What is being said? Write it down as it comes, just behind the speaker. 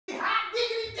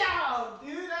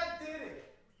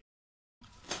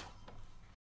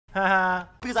Haha.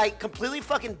 Because I completely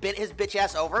fucking bit his bitch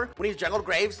ass over when he jungled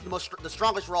Graves, the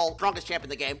strongest champ in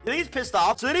the game. Then he's pissed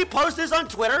off. So then he posts this on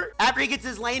Twitter after he gets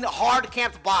his lane hard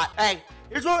camped bot. Hey,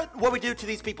 here's what we do to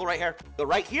these people right here. Go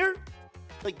right here,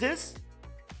 like this,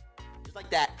 just like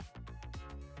that.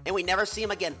 And we never see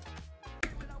him again.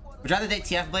 Would you rather date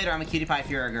Tfblade or I'm a cutie pie if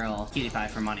you're a girl? Cutie pie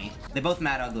for money. They're both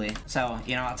mad ugly. So,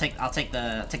 you know, I'll take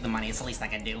the money. It's the least I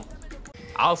can do.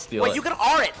 I'll steal it. Wait, you can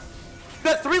R it. You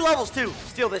got 3 levels too.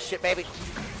 Steal this shit, baby.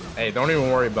 Hey, don't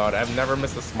even worry about it. I've never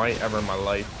missed a smite ever in my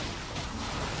life.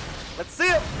 Let's see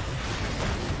it.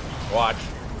 Watch.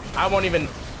 I won't even...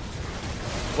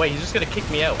 Wait, he's just gonna kick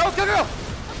me out. Go, go, go.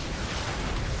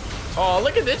 Oh,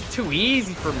 look at this. Too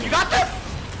easy for me. You got this?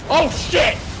 Oh,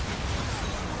 shit.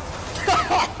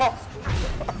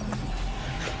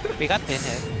 We got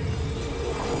pinhead.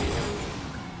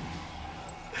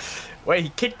 Wait, he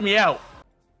kicked me out.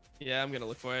 Yeah, I'm gonna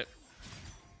look for it.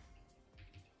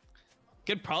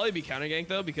 Could probably be counter gank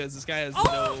though, because this guy has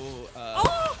no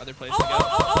other place to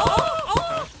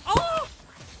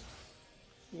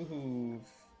go. Ooh,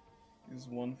 he's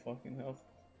 1 fucking health.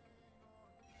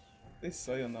 They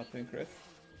say on that pink, right?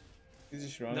 Is he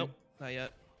shrine? Nope, not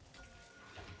yet.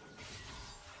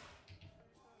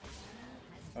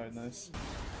 Alright, nice.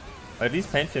 At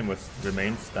least paint him with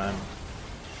remain stun.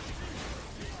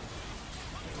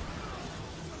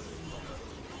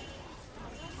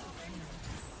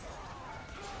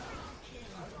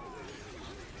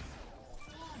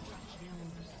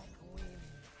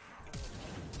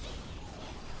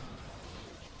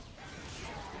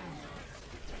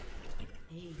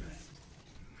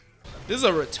 This is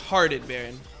a retarded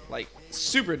Baron, like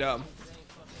super dumb.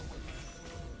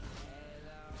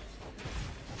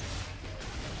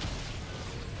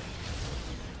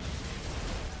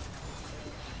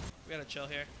 We gotta chill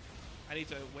here. I need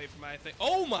to wait for my thing.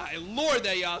 Oh my lord,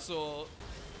 that Yassuo!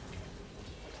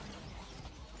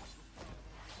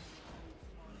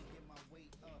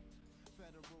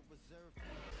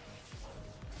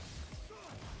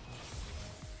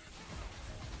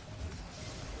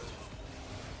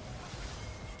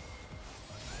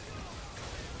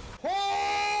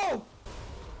 Oh!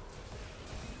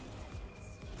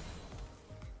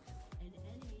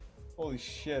 Holy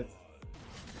shit.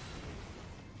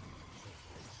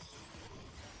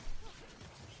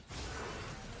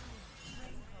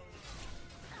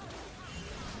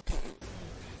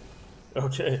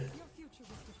 Okay.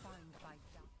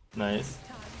 Nice.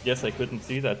 Yes, I couldn't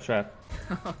see that trap.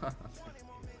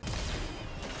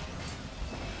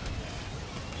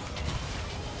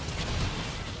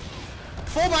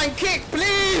 Full line kick,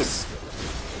 please!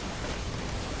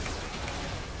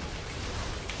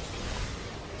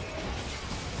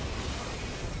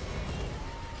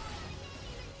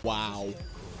 Wow.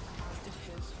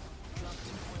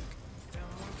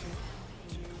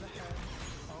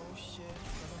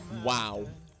 Wow.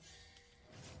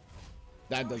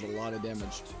 That does a lot of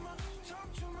damage.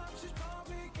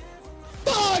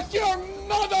 Fuck your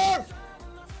mother!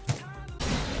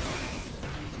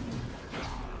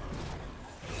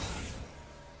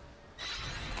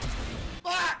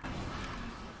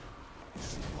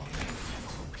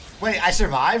 Wait, I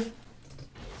survive?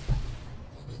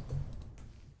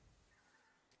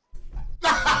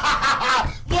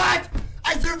 What?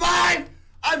 I survived!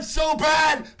 I'm so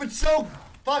bad, but so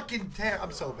fucking terrible.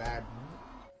 I'm so bad.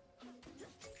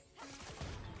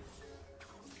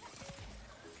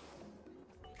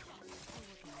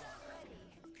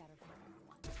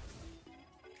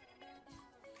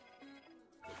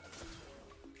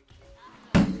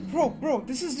 Bro,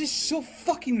 this is just so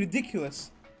fucking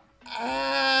ridiculous.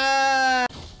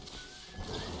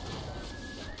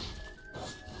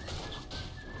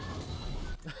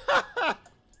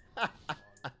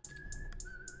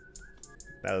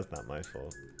 That was not my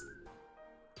fault.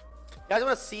 You guys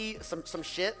want to see some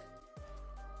shit?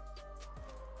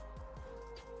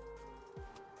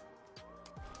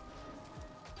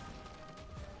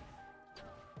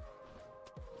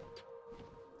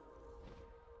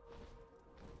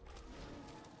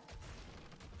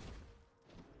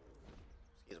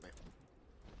 Excuse me.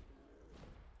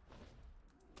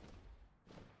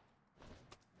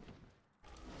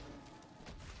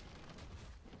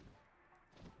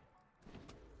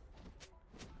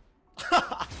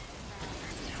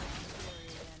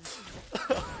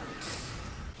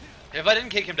 If I didn't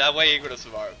kick him that way, he would have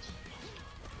survived.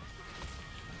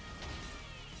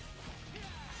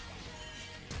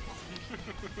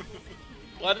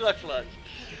 Why did I flash?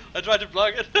 I tried to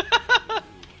block it.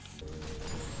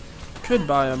 Could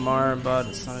buy a Mar, but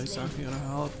it's not exactly gonna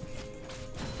help.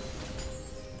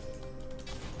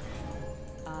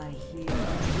 I hear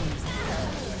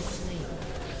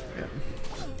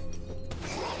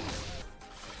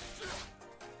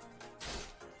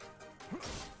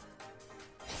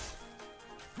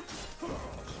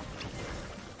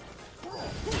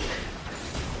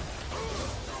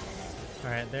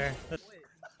Alright, there.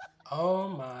 Oh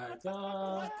my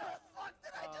god. What the fuck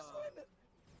did I just win?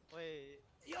 Wait.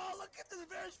 Yo, look at this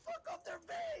bears fuck off their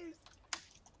face!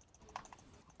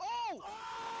 Oh!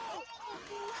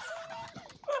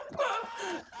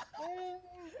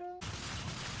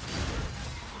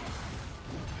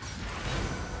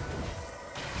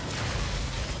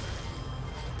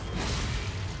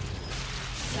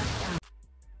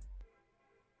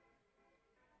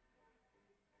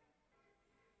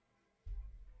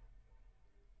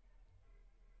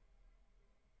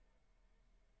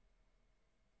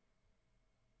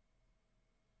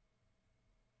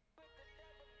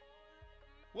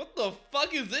 What the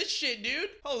fuck is this shit, dude?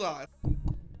 Hold on.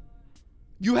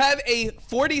 You have a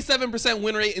 47%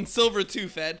 win rate in Silver 2,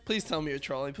 Fed. Please tell me you're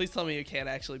trolling. Please tell me you can't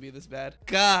actually be this bad.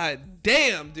 God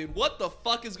damn, dude. What the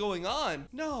fuck is going on?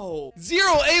 No.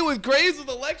 0-8 with Graves with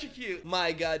Electrocute.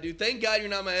 My God, dude. Thank God you're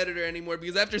not my editor anymore,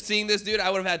 because after seeing this, dude, I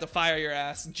would have had to fire your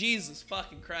ass. Jesus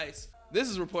fucking Christ. This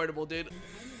is reportable, dude.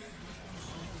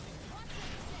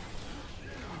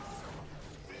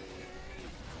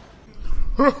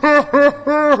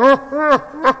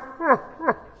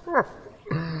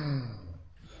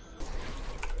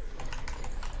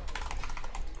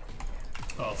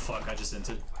 Oh fuck, I just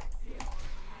entered.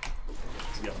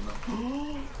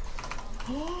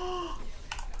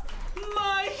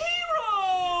 My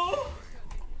hero!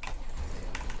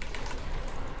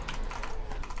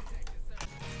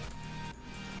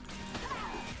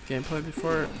 Gameplay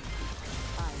before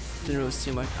didn't really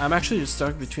seem like I'm actually just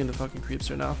stuck between the fucking creeps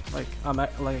right now. Like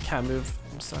I can't move.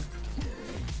 I'm stuck.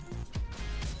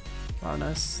 Wow,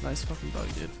 nice fucking bug,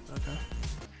 dude. Okay.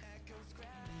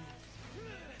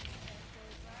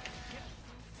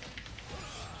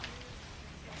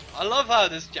 I love how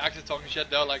this Jax is talking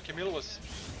shit though, like Camille was...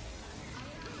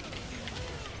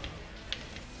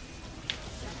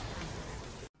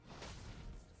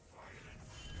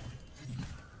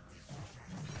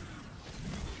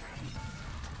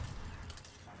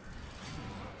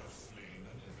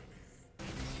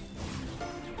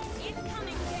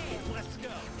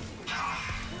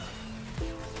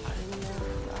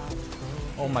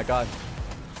 Oh my god.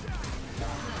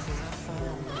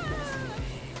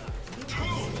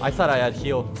 I thought I had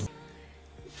heal.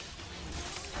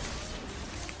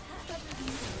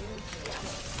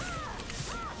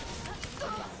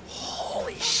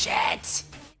 Holy shit!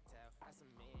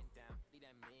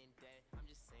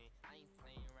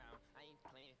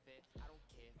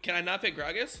 Can I not pick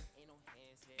Gragas?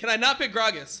 Can I not pick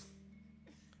Gragas?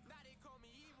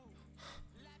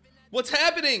 What's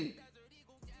happening?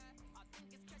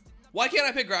 Why can't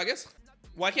I pick Gragas?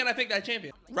 Why can't I pick that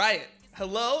champion? Riot.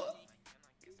 Hello?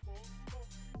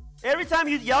 Every time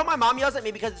you yell, my mom yells at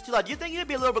me because it's too loud. Do you think you'd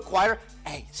be a little bit quieter?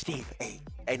 Hey, Steve. Hey,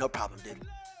 no problem, dude.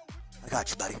 I got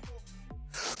you, buddy.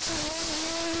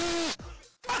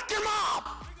 Fuck your mom!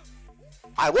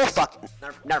 I will fuck.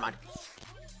 Never mind.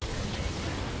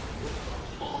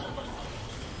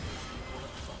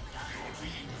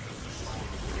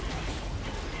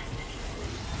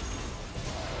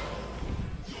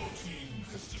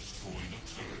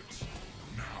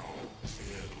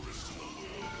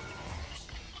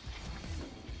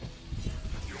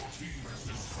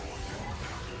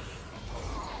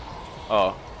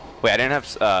 Oh, wait, I didn't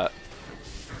have,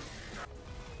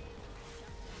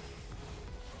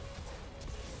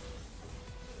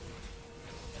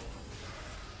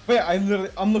 Wait,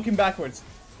 I'm looking backwards.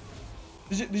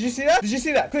 Did you see that? Did you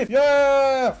see that? Clip.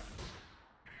 Yeah.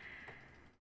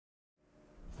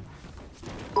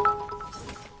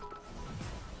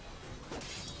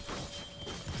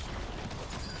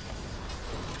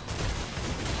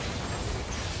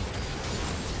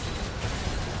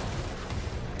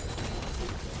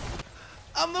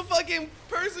 I'm the fucking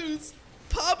person who's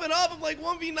popping off. I'm like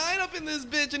 1v9 up in this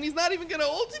bitch, and he's not even gonna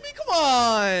ult me? Come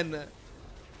on!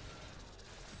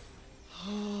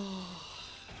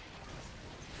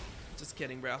 Just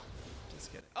kidding, bro.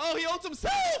 Just kidding. Oh, he ulted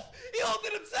himself! He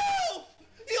ulted himself!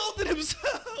 He ulted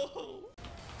himself!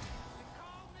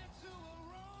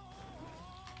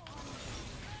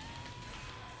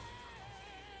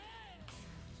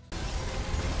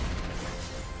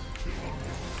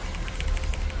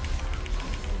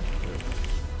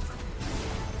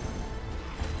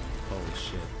 Holy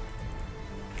shit.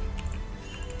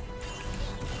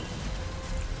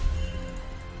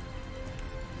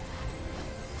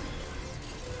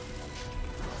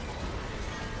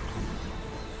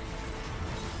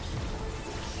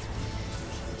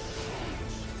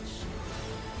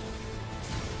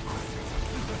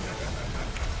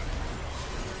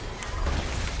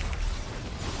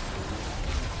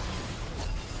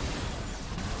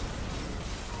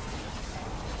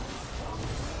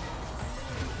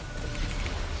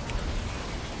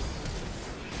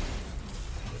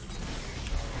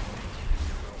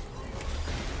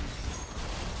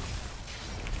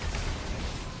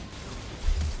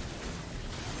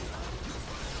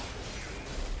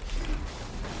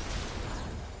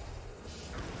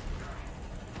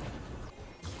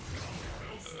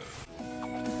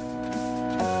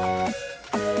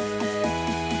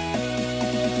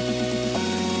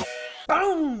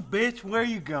 bitch. Where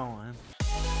you going?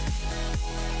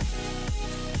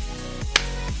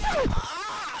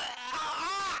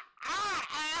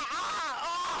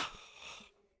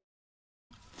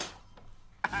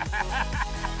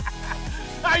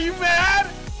 Are you mad?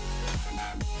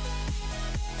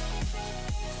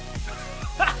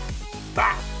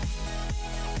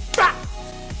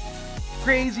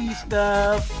 Crazy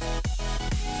stuff.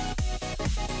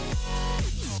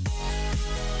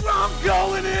 I'm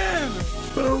going in.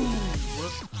 Boom.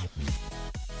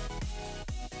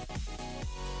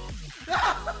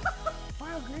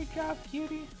 Wow, great job,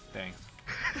 cutie. Thanks.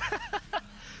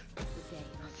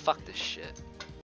 Fuck this shit.